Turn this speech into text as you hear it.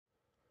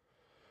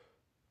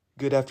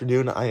Good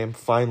afternoon. I am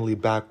finally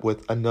back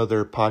with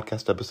another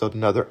podcast episode,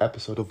 another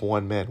episode of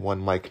One Man,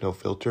 One Mic, No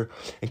Filter.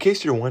 In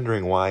case you're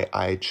wondering why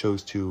I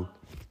chose to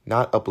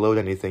not upload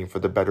anything for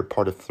the better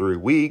part of 3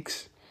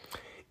 weeks,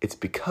 it's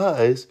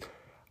because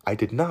I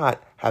did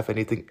not have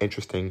anything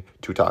interesting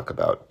to talk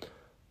about.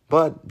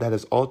 But that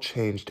has all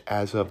changed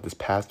as of this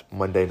past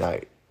Monday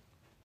night.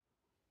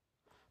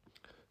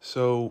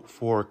 So,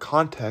 for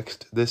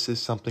context, this is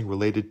something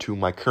related to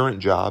my current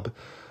job.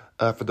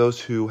 For those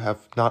who have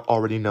not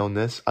already known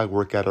this, I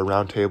work at a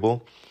round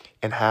table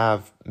and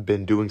have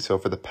been doing so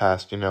for the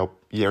past,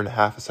 year and a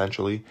half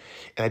essentially.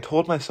 And I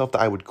told myself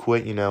that I would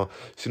quit, as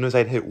soon as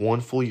I'd hit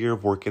 1 full year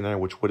of working there,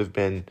 which would have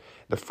been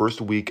the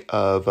first week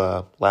of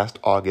last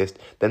August.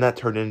 Then that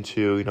turned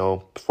into,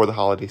 before the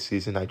holiday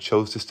season, I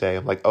chose to stay.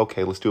 I'm like,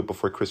 okay, let's do it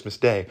before Christmas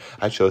Day.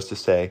 I chose to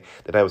stay.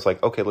 Then I was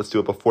like, okay, let's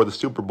do it before the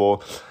Super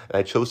Bowl. And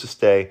I chose to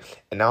stay.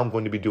 And now I'm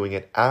going to be doing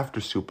it after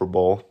Super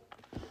Bowl.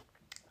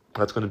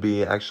 That's going to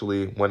be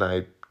actually when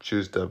I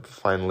choose to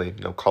finally,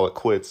 call it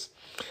quits.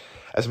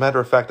 As a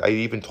matter of fact, I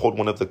even told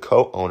one of the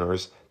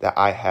co-owners that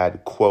I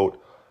had, quote,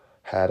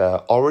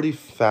 already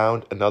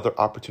found another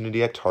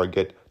opportunity at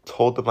Target,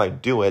 told them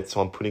I'd do it,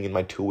 so I'm putting in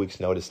my 2 weeks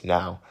notice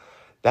now.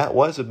 That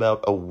was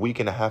about a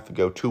week and a half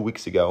ago, 2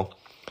 weeks ago.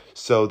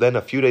 So then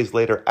a few days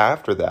later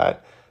after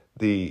that,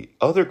 the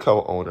other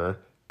co-owner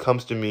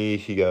comes to me,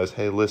 he goes,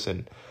 hey,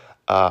 listen,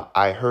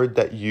 I heard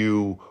that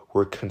you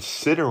were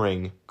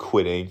considering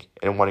quitting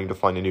and wanting to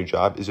find a new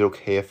job. Is it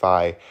okay if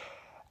I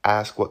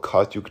ask what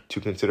caused you to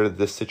consider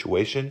this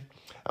situation?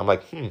 I'm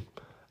like,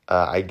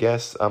 I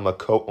guess a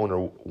co-owner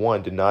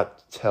 1 did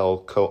not tell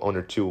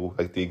co-owner 2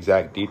 like the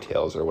exact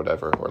details or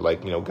whatever, or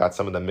got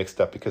some of them mixed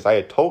up, because I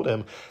had told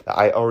him that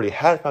I already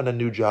had found a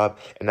new job,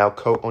 and now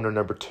co-owner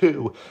number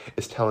 2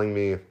 is telling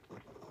me,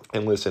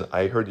 and listen,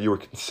 I heard you were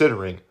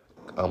considering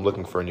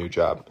looking for a new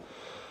job.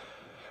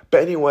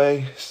 But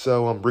anyway,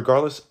 so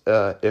regardless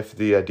if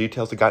the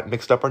details got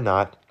mixed up or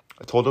not,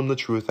 I told him the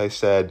truth. I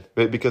said,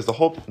 because the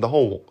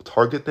whole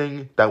Target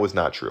thing, that was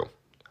not true.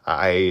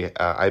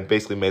 I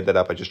basically made that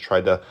up. I just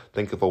tried to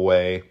think of a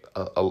way,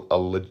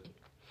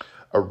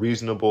 a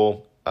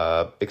reasonable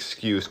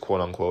excuse,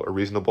 quote unquote, a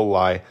reasonable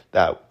lie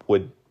that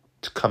would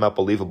come out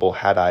believable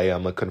had I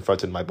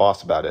confronted my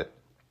boss about it.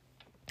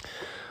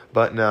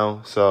 But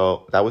no,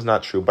 so that was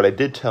not true. But I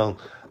did tell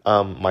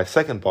my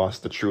second boss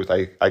the truth.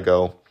 I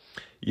go,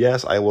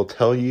 yes, I will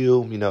tell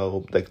you,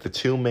 the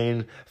 2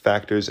 main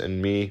factors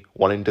in me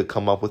wanting to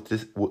come up with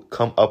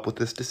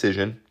this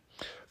decision.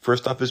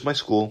 First off is my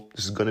school.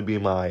 This is going to be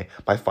my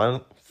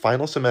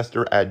final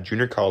semester at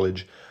junior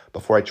college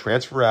before I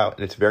transfer out,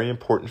 and it's very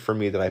important for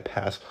me that I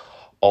pass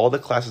all the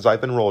classes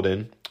I've enrolled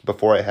in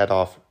before I head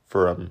off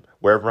for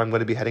wherever I'm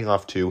going to be heading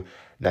off to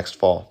next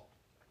fall.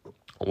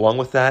 Along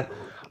with that,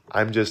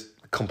 I'm just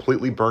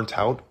completely burnt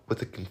out with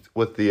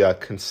the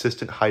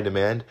consistent high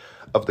demand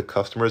of the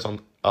customers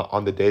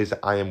on the days that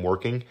I am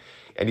working.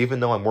 And even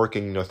though I'm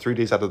working 3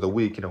 days out of the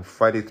week,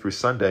 Friday through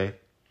Sunday,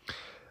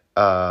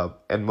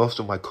 and most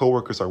of my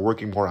coworkers are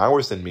working more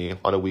hours than me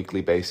on a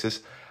weekly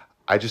basis,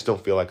 I just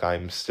don't feel like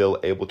I'm still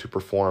able to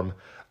perform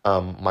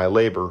my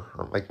labor,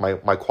 or like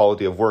my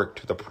quality of work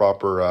to the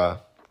proper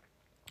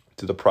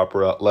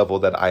level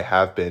that I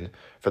have been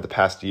for the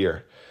past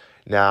year.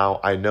 Now,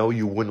 I know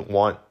you wouldn't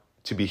want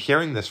to be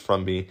hearing this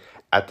from me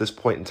at this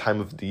point in time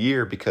of the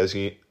year, because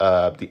the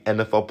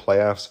NFL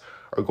playoffs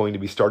are going to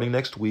be starting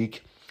next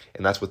week,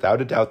 and that's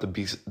without a doubt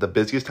the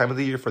busiest time of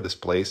the year for this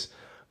place.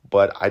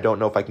 But I don't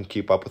know if I can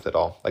keep up with it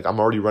all. I'm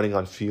already running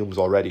on fumes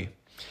already.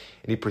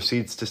 And he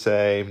proceeds to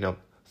say,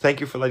 thank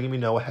you for letting me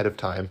know ahead of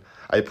time.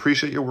 I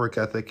appreciate your work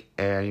ethic,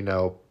 and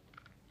I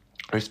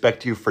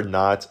respect you for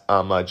not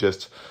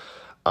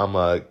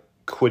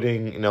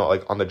quitting,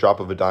 on the drop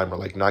of a dime,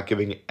 or not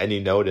giving any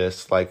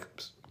notice, like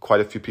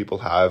quite a few people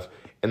have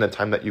in the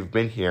time that you've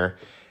been here.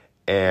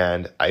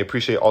 And I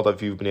appreciate all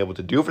that you've been able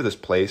to do for this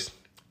place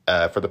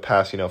for the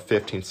past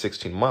 15,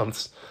 16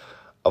 months.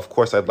 Of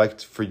course, I'd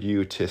like for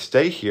you to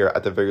stay here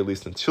at the very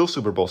least until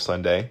Super Bowl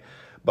Sunday,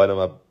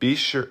 but be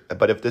sure.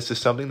 But if this is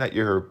something that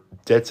you're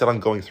dead set on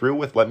going through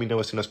with, let me know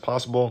as soon as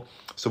possible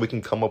so we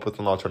can come up with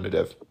an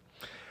alternative.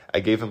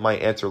 I gave him my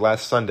answer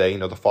last Sunday,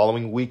 the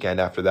following weekend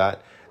after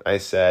that. I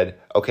said,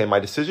 okay, my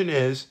decision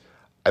is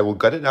I will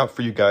gut it out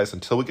for you guys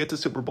until we get to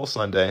Super Bowl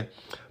Sunday,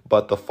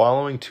 but the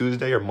following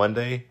Tuesday or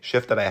Monday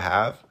shift that I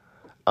have,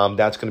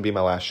 that's going to be my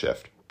last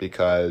shift,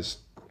 because,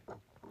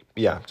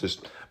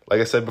 just like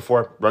I said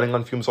before, running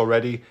on fumes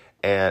already.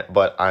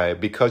 But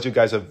because you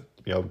guys have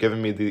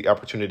given me the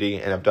opportunity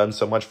and have done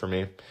so much for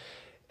me,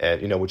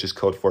 and which is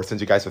code for, since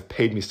you guys have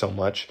paid me so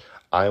much,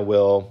 I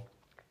will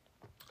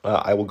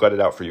gut it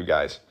out for you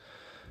guys.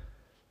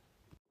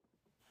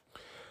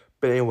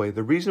 But anyway,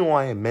 the reason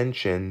why I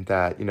mentioned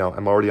that,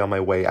 I'm already on my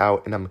way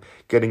out and I'm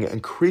getting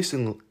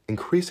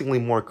increasingly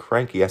more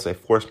cranky as I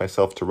force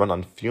myself to run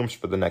on fumes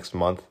for the next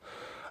month,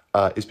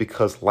 is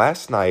because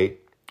last night,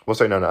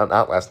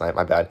 not last night,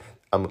 my bad.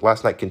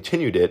 Last night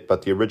continued it,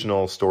 but the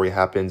original story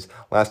happens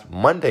last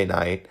Monday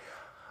night.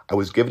 I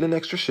was given an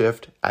extra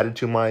shift added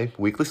to my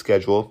weekly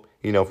schedule,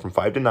 from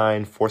 5 to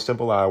 9, 4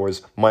 simple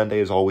hours. Monday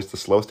is always the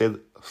slowest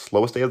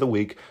day of the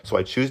week. So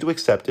I choose to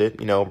accept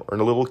it, earn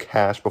a little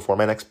cash before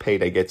my next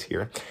payday gets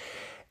here.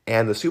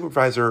 And the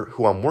supervisor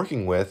who I'm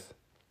working with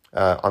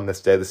on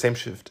this day, the same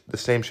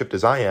shift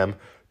as I am,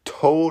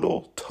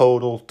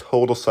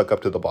 total suck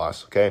up to the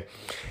boss, okay?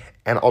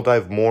 And I'll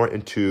dive more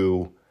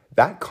into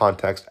that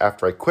context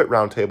after I quit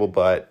Roundtable,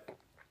 but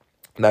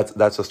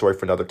that's a story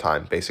for another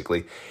time,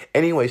 basically.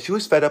 Anyway, she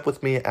was fed up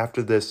with me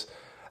after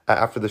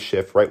the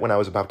shift, right when I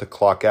was about to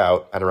clock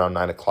out at around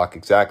 9 o'clock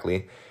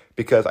exactly,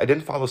 because I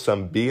didn't follow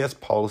some BS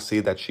policy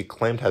that she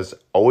claimed has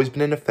always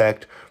been in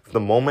effect from the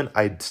moment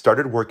I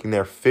started working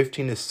there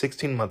 15 to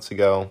 16 months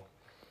ago.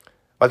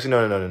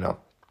 Actually, no.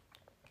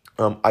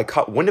 I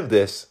caught wind of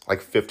this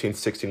like 15,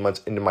 16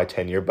 months into my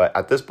tenure, but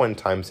at this point in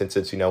time, since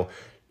it's,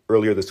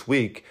 earlier this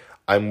week,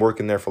 I'm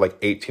working there for like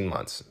 18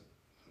 months.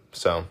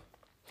 So,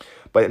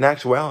 but in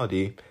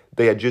actuality,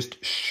 they had just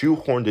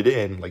shoehorned it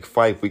in like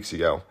 5 weeks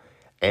ago,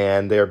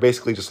 and they are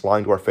basically just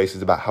lying to our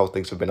faces about how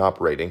things have been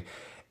operating.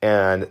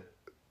 And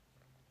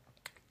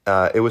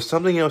it was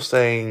something,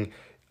 saying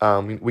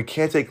we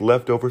can't take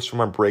leftovers from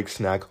our break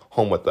snack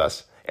home with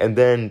us. And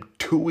then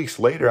 2 weeks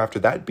later, after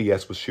that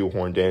BS was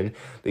shoehorned in,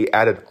 they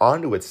added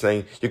onto it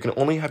saying you can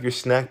only have your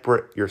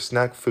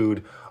snack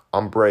food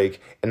on break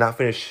and not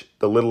finish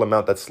the little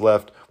amount that's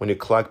left when you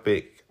clock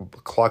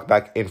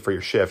back in for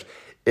your shift.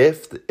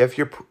 If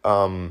you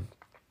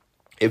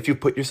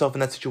put yourself in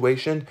that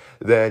situation,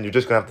 then you're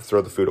just gonna have to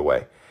throw the food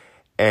away.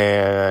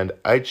 And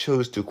I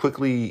chose to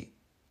quickly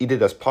eat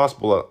it as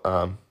possible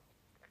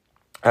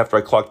after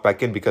I clocked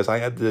back in, because I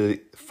had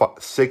the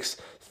 6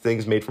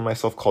 things made for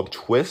myself called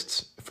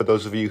twists. For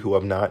those of you who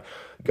have not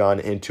gone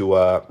into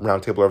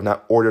Roundtable or have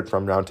not ordered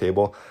from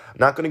Roundtable, I'm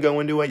not going to go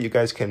into it. You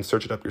guys can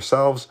search it up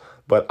yourselves.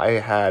 But I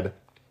had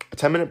a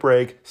 10-minute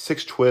break,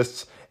 6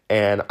 twists,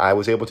 and I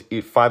was able to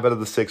eat 5 out of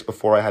the 6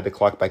 before I had to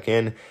clock back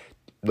in.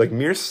 Like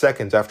mere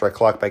seconds after I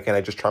clocked back in,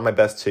 I just tried my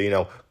best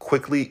to,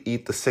 quickly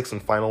eat the 6th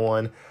and final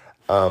one,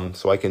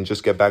 so I can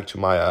just get back to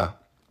my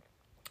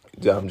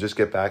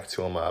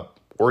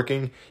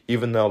working,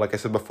 even though, like I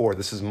said before,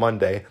 this is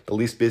Monday, the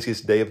least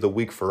busiest day of the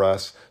week for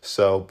us,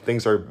 so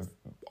things are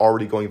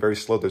already going very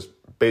slow. There's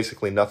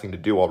basically nothing to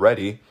do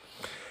already.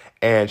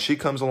 And she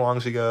comes along,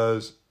 she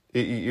goes,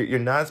 you're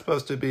not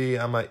supposed to be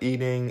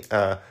eating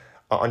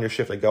on your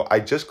shift. I go, I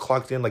just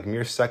clocked in like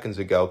mere seconds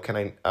ago. Can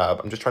I,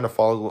 I'm just trying to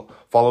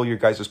follow your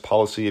guys'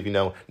 policy of,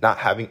 not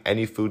having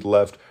any food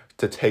left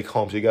to take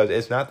home. She goes,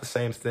 it's not the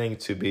same thing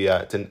to be,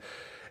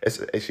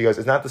 she goes,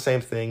 it's not the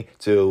same thing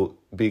to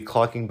be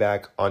clocking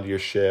back onto your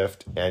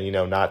shift and,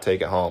 not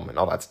take it home and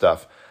all that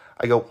stuff.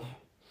 I go,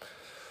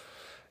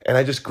 and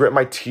I just grit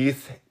my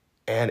teeth,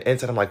 and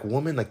inside I'm like,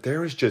 woman, like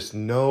there is just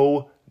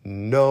no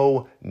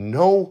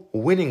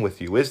winning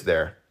with you, is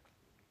there?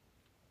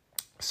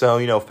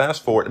 So,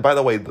 fast forward. And by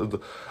the way,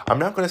 I'm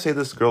not going to say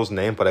this girl's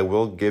name, but I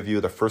will give you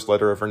the first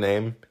letter of her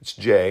name. It's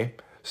J.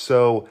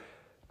 So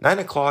 9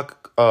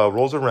 o'clock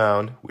rolls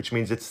around, which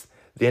means it's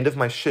the end of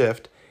my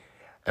shift.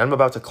 And I'm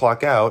about to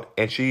clock out,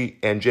 and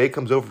Jay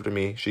comes over to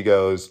me. She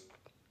goes,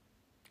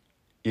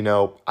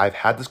 I've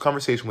had this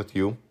conversation with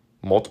you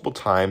multiple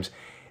times,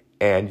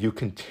 and you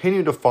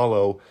continue not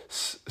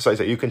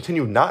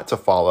to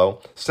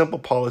follow simple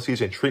policies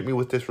and treat me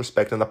with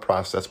disrespect in the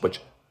process,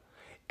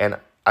 and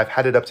I've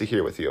had it up to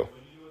here with you.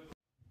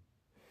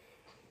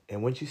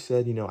 And when she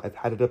said, I've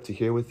had it up to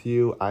here with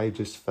you, I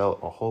just felt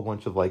a whole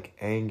bunch of like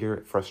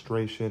anger,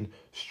 frustration,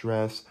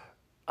 stress,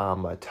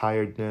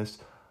 tiredness,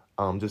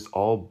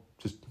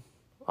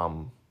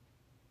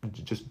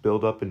 just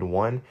build up into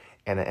one,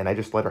 and I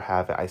just let her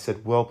have it. I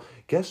said, well,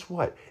 guess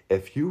what?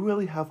 If you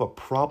really have a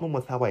problem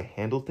with how I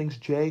handle things,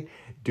 Jay,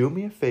 do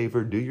me a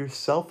favor, do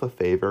yourself a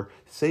favor,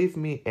 save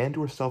me and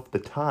yourself the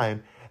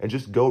time, and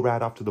just go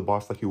right off to the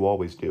boss like you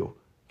always do,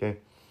 okay?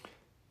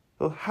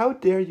 So how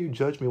dare you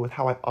judge me with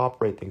how I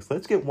operate things?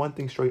 Let's get one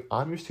thing straight.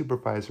 I'm your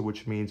supervisor,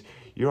 which means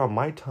you're on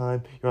my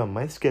time, you're on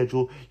my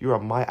schedule, you're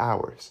on my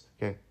hours,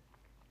 okay?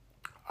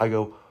 I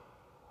go,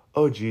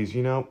 oh, geez,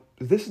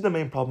 this is the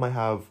main problem I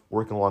have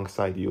working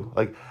alongside you.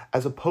 Like,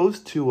 as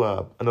opposed to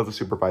another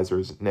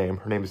supervisor's name,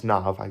 her name is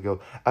Nav, I go,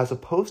 as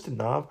opposed to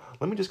Nav,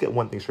 let me just get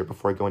one thing straight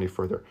before I go any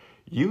further.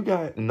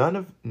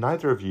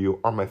 Neither of you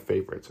are my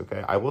favorites,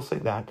 okay? I will say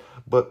that.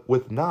 But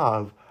with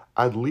Nav,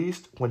 at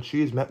least when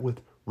she is met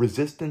with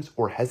resistance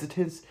or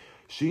hesitance,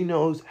 she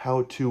knows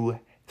how to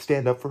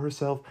stand up for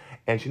herself,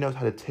 and she knows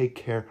how to take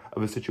care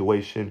of a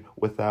situation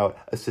without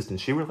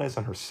assistance. She relies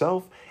on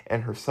herself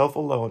and herself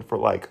alone for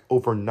like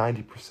over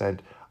 90%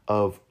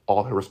 of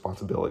all her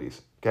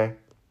responsibilities, okay?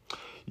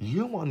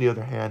 You, on the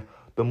other hand,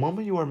 the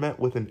moment you are met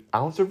with an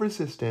ounce of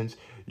resistance,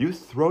 you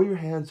throw your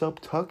hands up,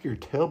 tuck your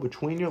tail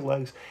between your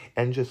legs,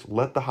 and just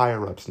let the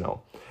higher-ups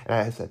know. And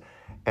I said,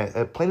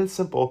 and plain and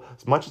simple,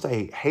 as much as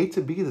I hate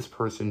to be this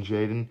person,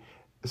 Jay,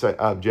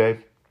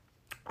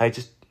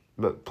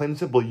 but plain and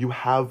simple, you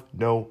have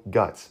no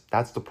guts.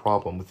 That's the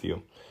problem with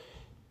you.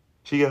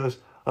 She goes,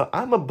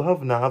 I'm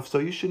above Nav, so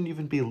you shouldn't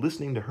even be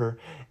listening to her.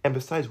 And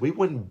besides, we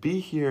wouldn't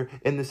be here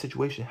in this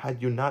situation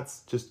had you not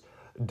just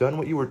done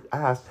what you were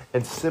asked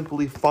and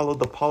simply followed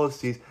the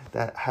policies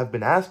that have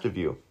been asked of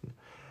you.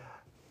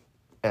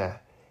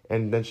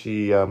 And then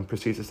she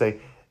proceeds to say,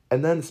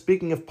 and then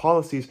speaking of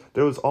policies,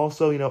 there was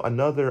also,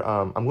 another,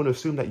 I'm going to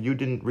assume that you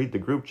didn't read the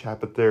group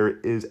chat, but there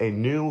is a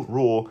new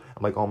rule.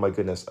 I'm like, oh my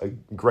goodness,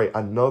 great,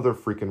 another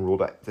freaking rule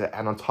to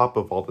add on top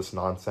of all this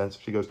nonsense.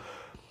 She goes,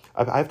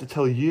 I have to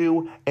tell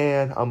you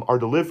and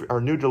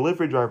our new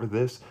delivery driver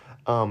this,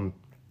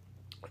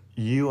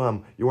 you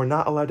are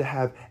not allowed to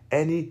have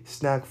any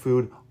snack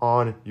food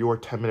on your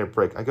 10-minute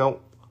break. I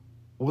go,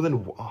 well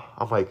then,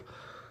 I'm like,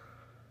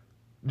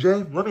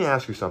 Jay, let me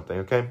ask you something,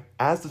 okay?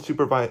 As the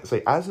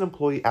supervisor, as an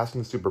employee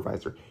asking the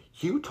supervisor,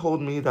 you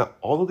told me that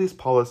all of these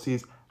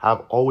policies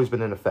have always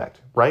been in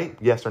effect, right?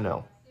 Yes or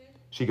no?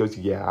 She goes,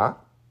 yeah.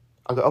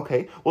 I go,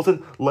 okay. Well,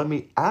 then let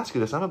me ask you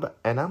this.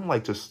 I'm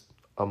like just,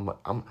 I'm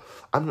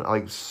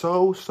like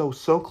so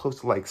close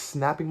to like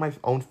snapping my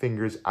own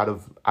fingers out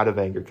of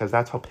anger because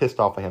that's how pissed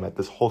off I am at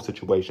this whole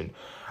situation.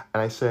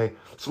 And I say,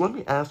 so let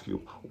me ask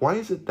you, why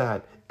is it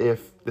that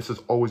if this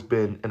has always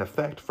been in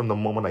effect from the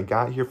moment I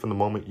got here, from the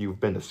moment you've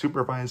been a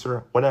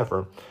supervisor,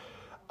 whatever,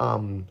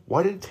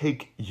 why did it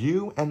take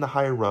you and the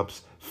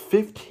higher-ups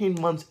 15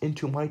 months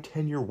into my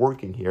tenure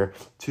working here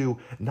to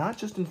not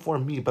just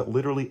inform me, but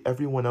literally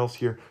everyone else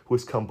here who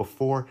has come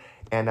before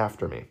and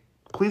after me?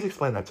 Please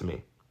explain that to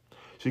me.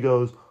 She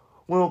goes,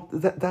 well,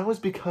 that was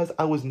because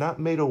I was not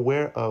made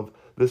aware of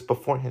this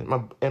beforehand.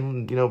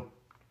 And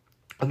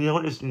the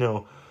owners,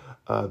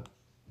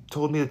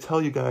 told me to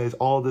tell you guys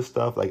all this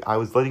stuff. Like, I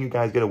was letting you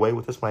guys get away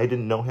with this when I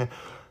didn't know him.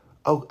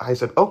 Oh, I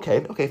said, okay,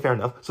 fair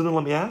enough. So then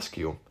let me ask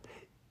you,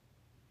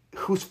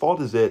 whose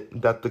fault is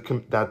it that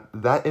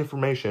that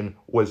information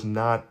was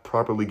not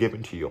properly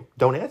given to you?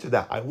 Don't answer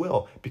that. I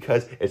will,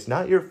 because it's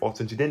not your fault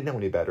since you didn't know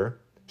any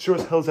better. Sure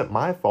as hell isn't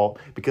my fault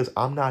because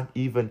I'm not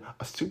even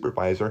a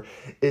supervisor.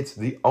 It's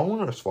the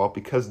owner's fault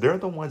because they're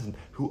the ones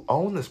who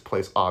own this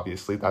place,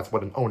 obviously. That's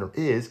what an owner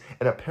is.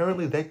 And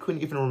apparently they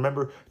couldn't even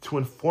remember to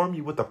inform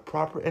you with the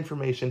proper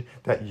information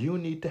that you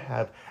need to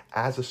have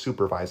as a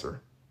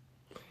supervisor.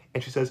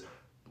 And she says,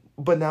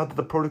 but now that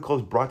the protocol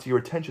is brought to your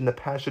attention, the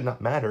past should not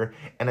matter.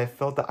 And I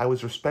felt that I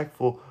was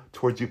respectful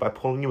towards you by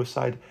pulling you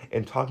aside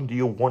and talking to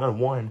you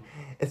one-on-one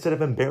instead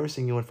of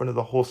embarrassing you in front of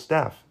the whole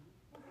staff.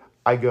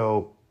 I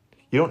go,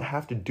 you don't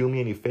have to do me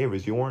any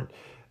favors. You weren't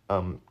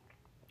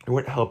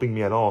helping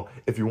me at all.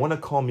 If you want to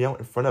call me out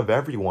in front of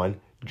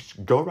everyone,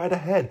 just go right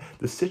ahead.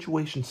 The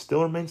situation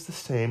still remains the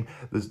same.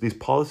 These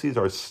policies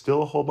are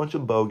still a whole bunch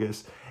of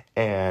bogus,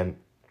 and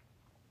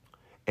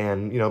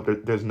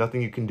there's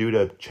nothing you can do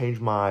to change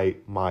my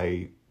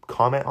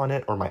comment on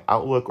it or my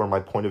outlook or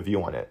my point of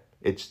view on it.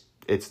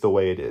 It's the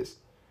way it is.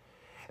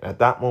 And at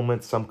that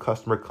moment, some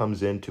customer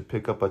comes in to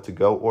pick up a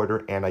to-go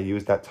order, and I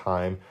use that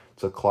time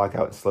to clock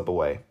out and slip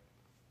away.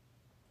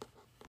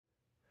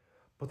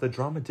 But the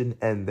drama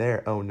didn't end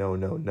there. Oh,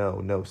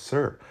 no,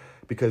 sir.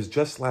 Because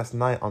just last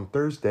night on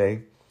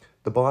Thursday,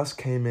 the boss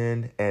came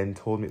in and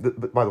told me,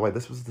 by the way,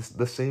 this was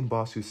the same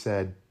boss who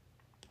said,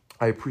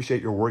 I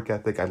appreciate your work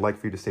ethic. I'd like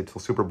for you to stay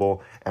till Super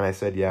Bowl. And I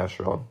said, yeah,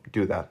 sure, I'll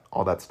do that.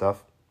 All that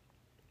stuff.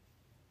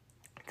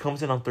 He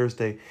comes in on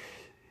Thursday.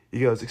 He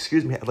goes,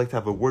 excuse me, I'd like to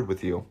have a word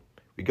with you.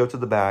 We go to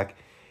the back.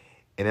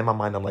 And in my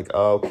mind, I'm like,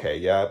 okay,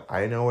 yeah,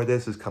 I know where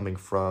this is coming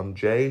from.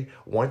 Jay,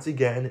 once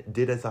again,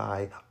 did as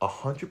I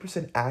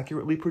 100%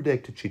 accurately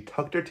predicted. She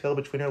tucked her tail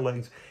between her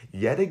legs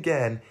yet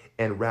again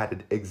and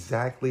ratted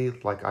exactly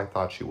like I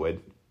thought she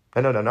would.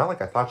 No, not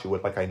like I thought she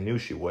would, like I knew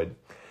she would.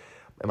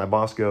 And my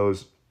boss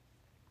goes,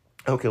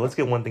 okay, let's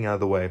get one thing out of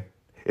the way.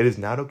 It is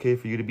not okay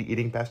for you to be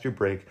eating past your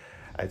break.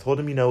 I told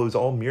him, it was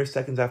all mere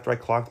seconds after I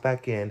clocked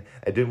back in.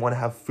 I didn't want to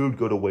have food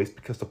go to waste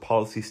because the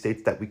policy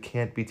states that we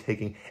can't be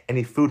taking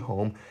any food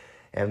home.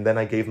 And then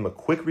I gave him a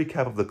quick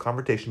recap of the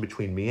conversation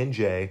between me and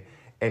Jay.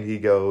 And he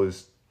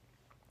goes,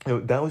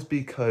 that was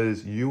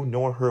because you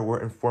nor her were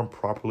informed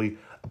properly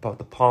about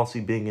the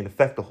policy being in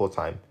effect the whole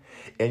time.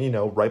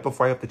 And, right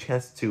before I have the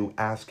chance to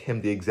ask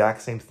him the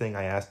exact same thing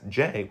I asked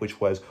Jay, which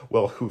was,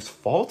 well, whose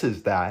fault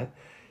is that?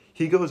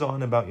 He goes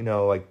on about,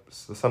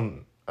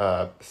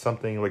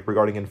 something like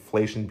regarding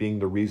inflation being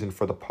the reason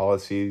for the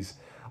policies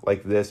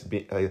like this,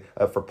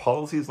 for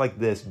policies like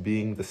this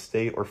being the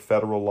state or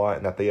federal law,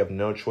 and that they have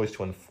no choice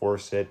to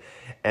enforce it,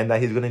 and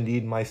that he's going to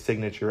need my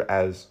signature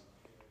as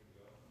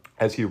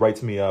he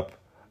writes me up,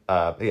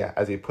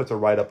 as he puts a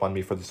write-up on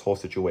me for this whole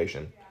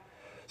situation.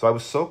 So I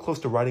was so close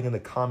to writing in the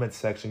comments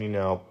section,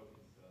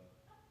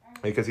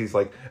 because he's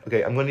like,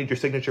 okay, I'm going to need your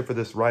signature for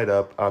this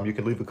write-up. You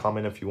can leave a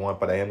comment if you want,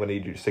 but I am going to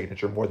need your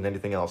signature more than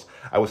anything else.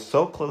 I was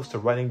so close to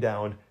writing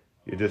down,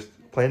 you just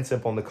plain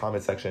simple in the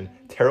comment section,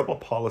 terrible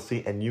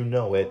policy, and you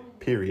know it,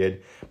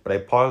 period. But I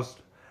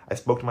paused, I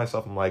spoke to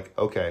myself, I'm like,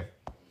 okay,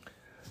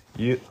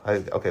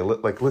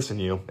 listen,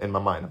 you, in my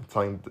mind, I'm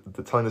telling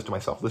this to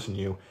myself, listen,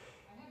 you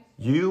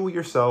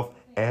yourself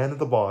and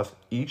the boss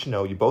each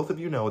know, both of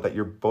you know that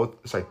you're going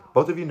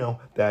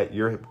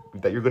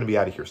to be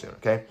out of here soon,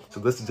 okay? So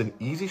this is an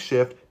easy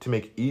shift to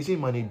make easy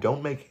money.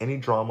 Don't make any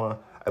drama,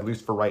 at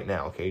least for right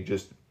now, okay?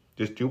 Just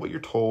just do what you're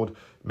told,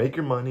 make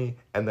your money,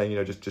 and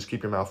then, just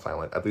keep your mouth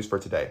silent, at least for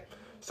today.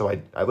 So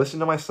I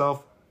listened to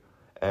myself,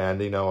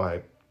 and,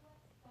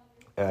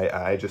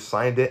 I just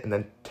signed it, and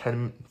then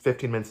 10,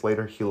 15 minutes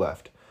later, he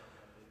left.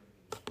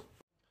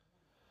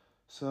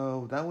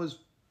 So that was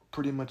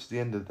pretty much the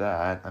end of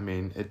that. I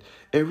mean,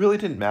 it really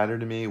didn't matter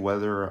to me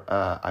whether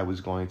I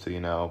was going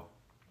to,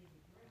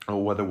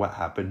 or whether what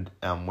happened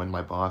when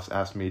my boss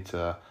asked me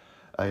to,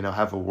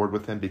 have a word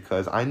with him,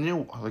 because I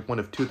knew like one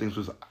of two things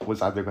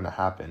was either going to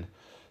happen.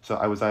 So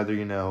I was either,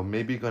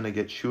 maybe going to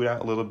get chewed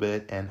out a little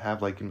bit and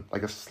have like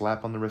a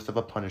slap on the wrist of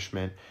a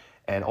punishment,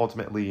 and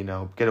ultimately,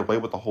 get away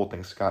with the whole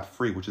thing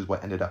scot-free, which is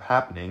what ended up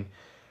happening,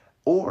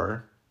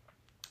 or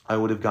I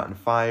would have gotten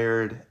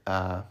fired,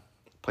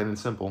 plain and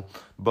simple.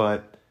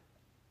 But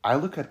I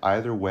look at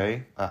either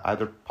way,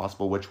 either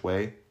possible which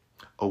way,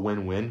 a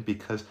win-win,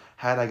 because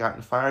had I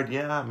gotten fired,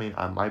 yeah, I mean,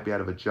 I might be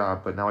out of a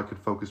job, but now I could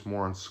focus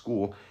more on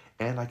school,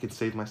 and I could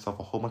save myself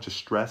a whole bunch of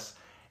stress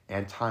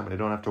and time, and I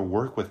don't have to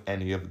work with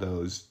any of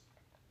those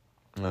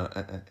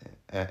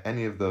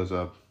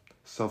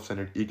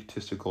self-centered,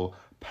 egotistical,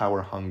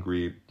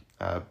 power-hungry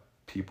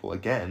people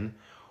again.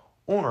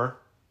 Or,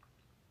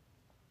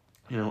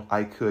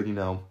 I could,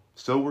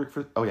 still work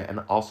for, oh yeah,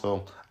 and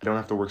also, I don't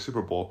have to work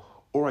Super Bowl,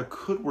 or I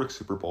could work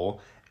Super Bowl,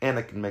 and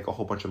I can make a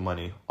whole bunch of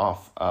money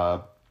off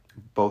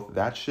both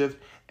that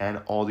shift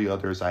and all the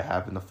others I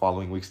have in the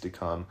following weeks to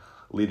come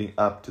leading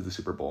up to the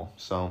Super Bowl.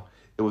 So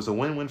it was a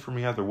win-win for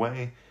me either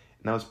way,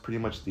 and that was pretty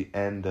much the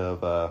end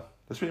of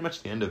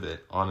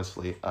it,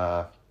 honestly.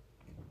 I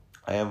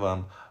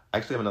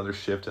actually have another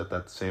shift at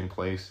that same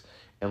place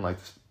in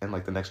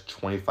the next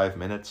 25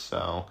 minutes,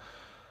 so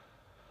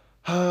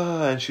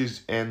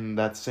and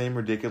that same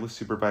ridiculous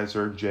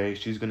supervisor, Jay,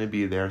 she's going to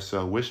be there,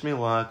 so wish me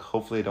luck.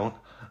 Hopefully I don't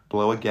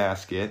blow a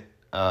gasket,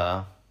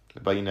 but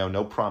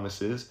no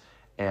promises.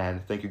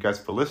 And thank you guys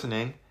for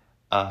listening.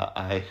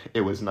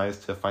 It was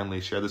nice to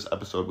finally share this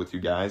episode with you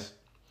guys.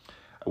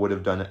 I would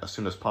have done it as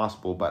soon as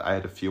possible, but I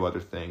had a few other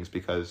things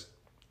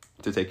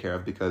to take care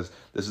of, because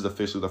this is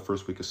officially the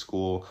first week of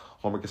school.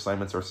 Homework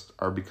assignments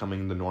are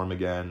becoming the norm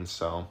again,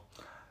 so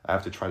I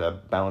have to try to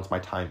balance my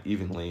time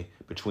evenly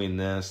between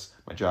this,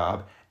 my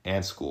job,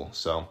 and school.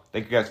 So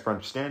thank you guys for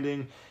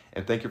understanding,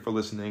 and thank you for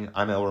listening.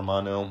 I'm El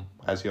Romano,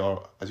 as you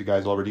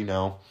guys already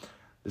know.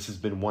 This has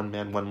been One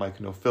Man, One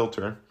Mic, No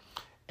Filter,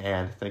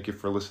 and thank you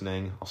for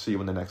listening. I'll see you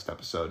in the next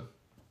episode.